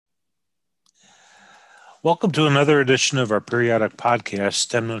Welcome to another edition of our periodic podcast,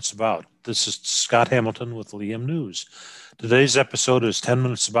 10 Minutes About. This is Scott Hamilton with Liam News. Today's episode is 10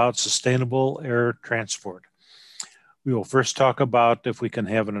 Minutes About Sustainable Air Transport. We will first talk about if we can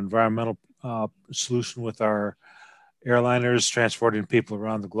have an environmental solution with our airliners transporting people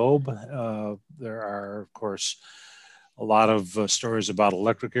around the globe. There are, of course, a lot of stories about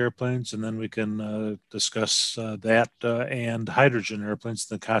electric airplanes, and then we can discuss that and hydrogen airplanes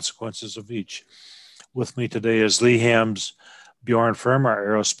and the consequences of each. With me today is Leham's Bjorn Firm, our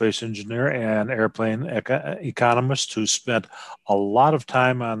aerospace engineer and airplane economist, who spent a lot of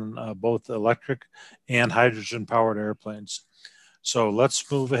time on both electric and hydrogen-powered airplanes. So let's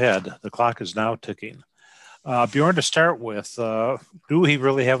move ahead. The clock is now ticking. Bjorn, to start with, do we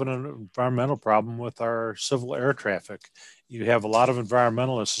really have an environmental problem with our civil air traffic? You have a lot of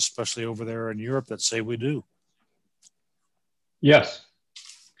environmentalists, especially over there in Europe, that say we do. Yes,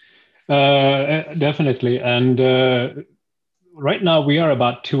 definitely. And right now we are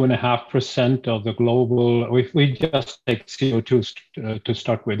about 2.5% of the global, if we just take CO2 to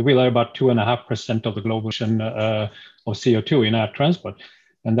start with, we are about 2.5% of the global of CO2 in air transport.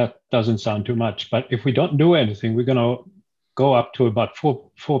 And that doesn't sound too much. But if we don't do anything, we're going to go up to about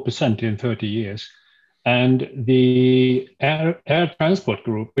 4% in 30 years. And the air transport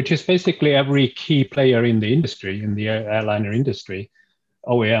group, which is basically every key player in the industry, in the airliner industry,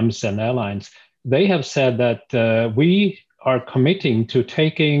 OEMs and airlines, they have said that we are committing to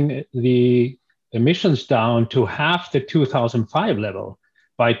taking the emissions down to half the 2005 level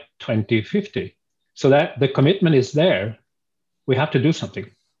by 2050. So that the commitment is there. We have to do something.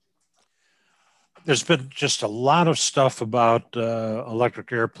 There's been just a lot of stuff about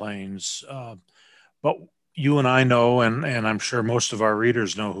electric airplanes, but you and I know, and I'm sure most of our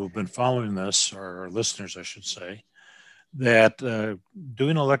readers know who've been following this, or listeners, I should say, that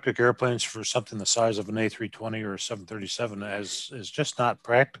doing electric airplanes for something the size of an A320 or a 737 is just not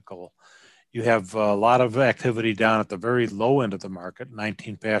practical. You have a lot of activity down at the very low end of the market,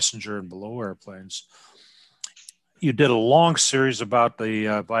 19 passenger and below airplanes. You did a long series about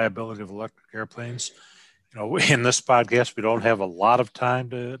the viability of electric airplanes. You know, in this podcast, we don't have a lot of time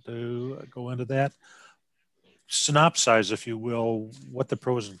to go into that. Synopsize, if you will, what the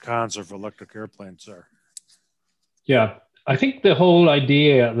pros and cons of electric airplanes are. Yeah, I think the whole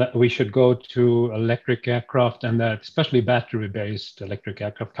idea that we should go to electric aircraft and that especially battery-based electric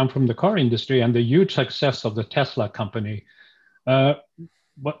aircraft come from the car industry and the huge success of the Tesla company. But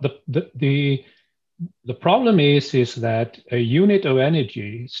the problem is that a unit of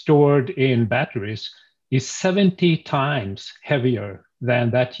energy stored in batteries is 70 times heavier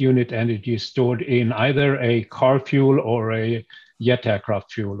than that unit energy stored in either a car fuel or a jet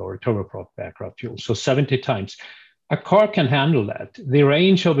aircraft fuel or a turboprop aircraft fuel. So 70 times. A car can handle that. The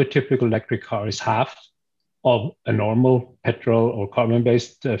range of a typical electric car is half of a normal petrol or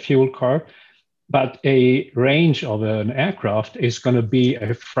carbon-based fuel car, but a range of an aircraft is going to be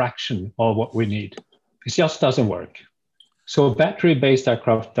a fraction of what we need. It just doesn't work. So battery-based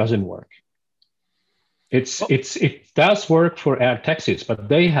aircraft doesn't work. It does work for air taxis, but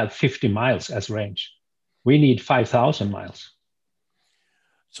they have 50 miles as range. We need 5,000 miles.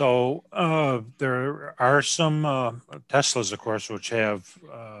 So there are some Teslas, of course, which have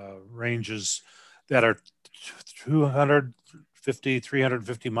ranges that are 250,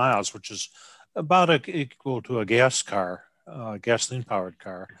 350 miles, which is about equal to a gas car, gasoline-powered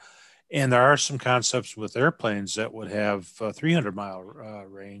car. And there are some concepts with airplanes that would have 300-mile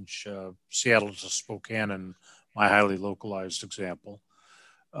range, Seattle to Spokane, in my highly localized example.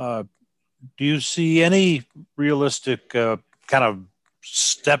 Do you see any realistic kind of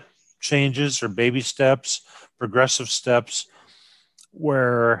step changes or baby steps, progressive steps,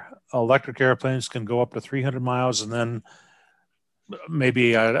 where electric airplanes can go up to 300 miles and then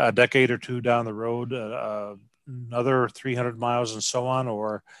maybe a decade or two down the road, another 300 miles and so on?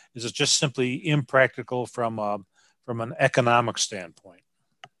 Or is it just simply impractical from an economic standpoint?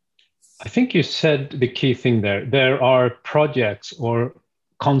 I think you said the key thing there. There are projects or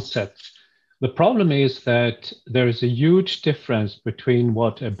concepts. The problem is that there is a huge difference between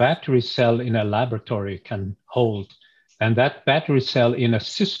what a battery cell in a laboratory can hold and that battery cell in a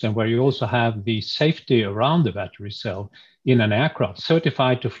system where you also have the safety around the battery cell in an aircraft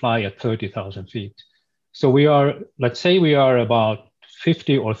certified to fly at 30,000 feet. So let's say we are about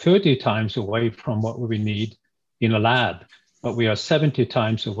 50 or 30 times away from what we need in a lab, but we are 70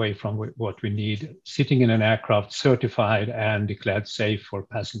 times away from what we need sitting in an aircraft certified and declared safe for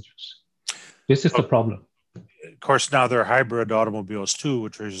passengers. This is the problem. Of course, now there are hybrid automobiles too,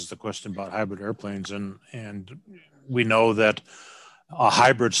 which raises the question about hybrid airplanes. And we know that a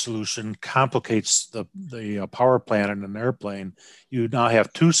hybrid solution complicates the power plant in an airplane. You now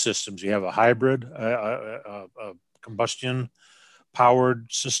have two systems. You have a hybrid, a combustion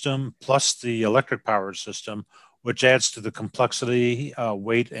powered system, plus the electric powered system, which adds to the complexity,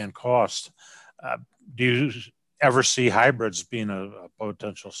 weight, and cost. Do you ever see hybrids being a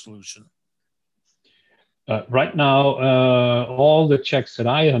potential solution? Right now, all the checks that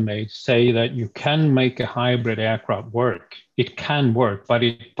I have made say that you can make a hybrid aircraft work. It can work, but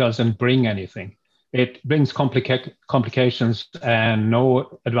it doesn't bring anything. It brings complications and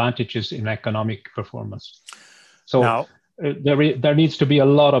no advantages in economic performance. So now, there needs to be a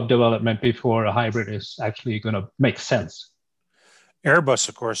lot of development before a hybrid is actually going to make sense. Airbus,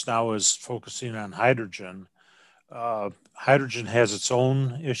 of course, now is focusing on hydrogen. Hydrogen has its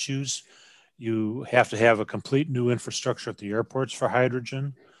own issues. You have to have a complete new infrastructure at the airports for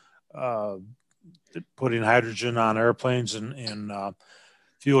hydrogen. Putting hydrogen on airplanes and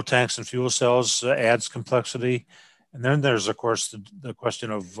fuel tanks and fuel cells adds complexity. And then there's, of course, the question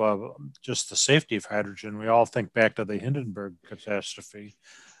of just the safety of hydrogen. We all think back to the Hindenburg catastrophe.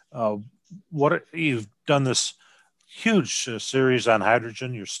 You've done this huge series on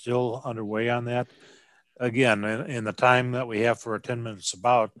hydrogen. You're still underway on that. Again, in the time that we have for 10 minutes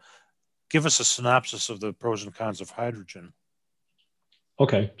about, give us a synopsis of the pros and cons of hydrogen.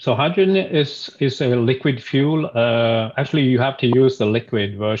 Okay, so hydrogen is a liquid fuel. Actually, you have to use the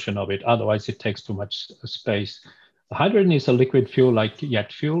liquid version of it, otherwise it takes too much space. Hydrogen is a liquid fuel like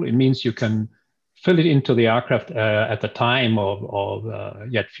jet fuel. It means you can fill it into the aircraft at the time of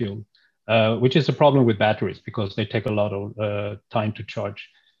jet fuel, which is a problem with batteries because they take a lot of time to charge.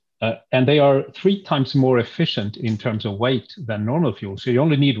 And they are 3 times more efficient in terms of weight than normal fuel. So you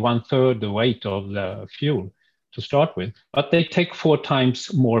only need 1/3 the weight of the fuel to start with, but they take 4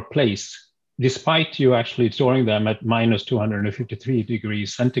 times more place, despite you actually storing them at minus 253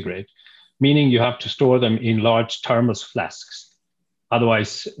 degrees centigrade, meaning you have to store them in large thermos flasks.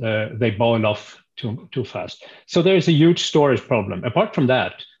 Otherwise, they boil off too fast. So there is a huge storage problem. Apart from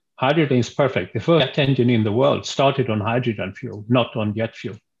that, hydrogen is perfect. The first jet engine in the world started on hydrogen fuel, not on jet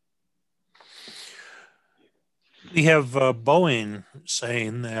fuel. We have Boeing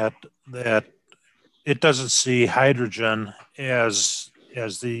saying that it doesn't see hydrogen as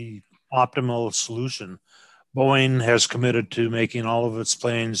the optimal solution. Boeing has committed to making all of its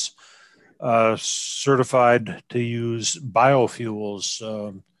planes certified to use biofuels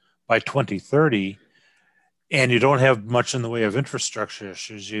by 2030, and you don't have much in the way of infrastructure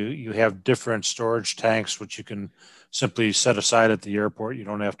issues. You have different storage tanks, which you can simply set aside at the airport. You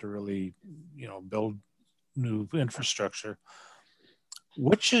don't have to really, build new infrastructure.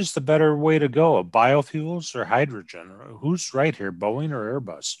 Which is the better way to go, biofuels or hydrogen? Who's right here, Boeing or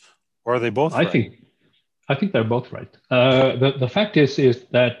Airbus? Or are they both right? I think they're both right. The fact is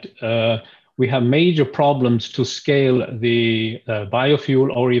that we have major problems to scale the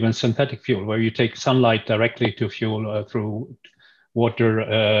biofuel or even synthetic fuel, where you take sunlight directly to fuel through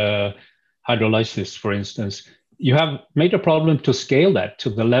water hydrolysis, for instance. You have made a problem to scale that to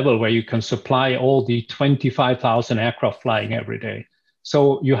the level where you can supply all the 25,000 aircraft flying every day.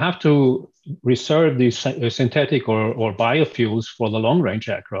 So you have to reserve these synthetic or biofuels for the long-range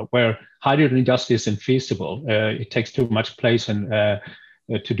aircraft, where hydrogen just isn't feasible. It takes too much place to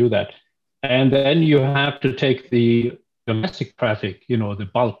do that. And then you have to take the domestic traffic, the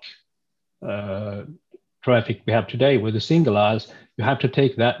bulk traffic we have today with the single aisles. You have to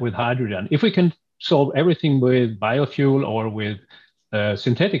take that with hydrogen. If we can solve everything with biofuel or with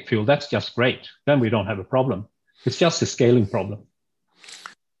synthetic fuel, that's just great. Then we don't have a problem. It's just a scaling problem.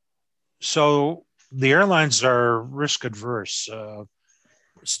 So the airlines are risk adverse.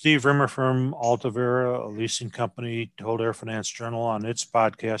 Steve Rimmer from Altavera, a leasing company, told Air Finance Journal on its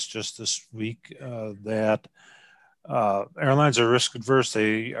podcast just this week that airlines are risk adverse.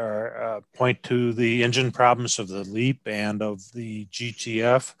 They point to the engine problems of the LEAP and of the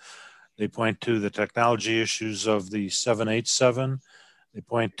GTF. They point to the technology issues of the 787. They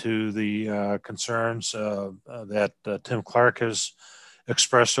point to the concerns that Tim Clark has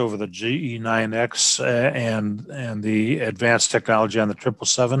expressed over the GE9X and the advanced technology on the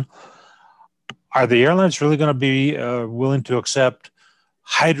 777. Are the airlines really going to be willing to accept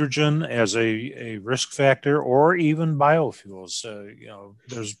hydrogen as a risk factor, or even biofuels?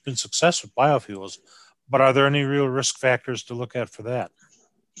 There's been success with biofuels, but are there any real risk factors to look at for that?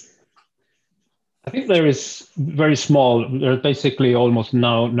 I think there is very small, there's basically almost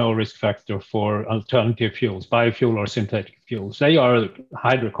no risk factor for alternative fuels, biofuel or synthetic fuels. They are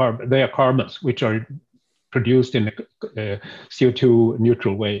hydrocarbon, they are carbons which are produced in a CO2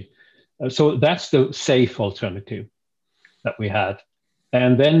 neutral way. So that's the safe alternative that we have.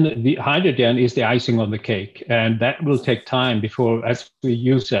 And then the hydrogen is the icing on the cake. And that will take time before, as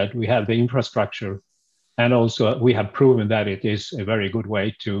you said, we have the infrastructure. And also we have proven that it is a very good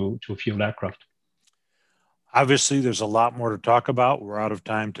way to fuel aircraft. Obviously, there's a lot more to talk about. We're out of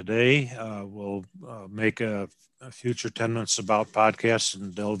time today. We'll make a future 10 Minutes About podcast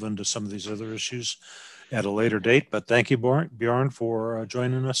and delve into some of these other issues at a later date. But thank you, Bjorn, for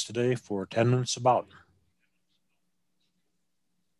joining us today for 10 Minutes About.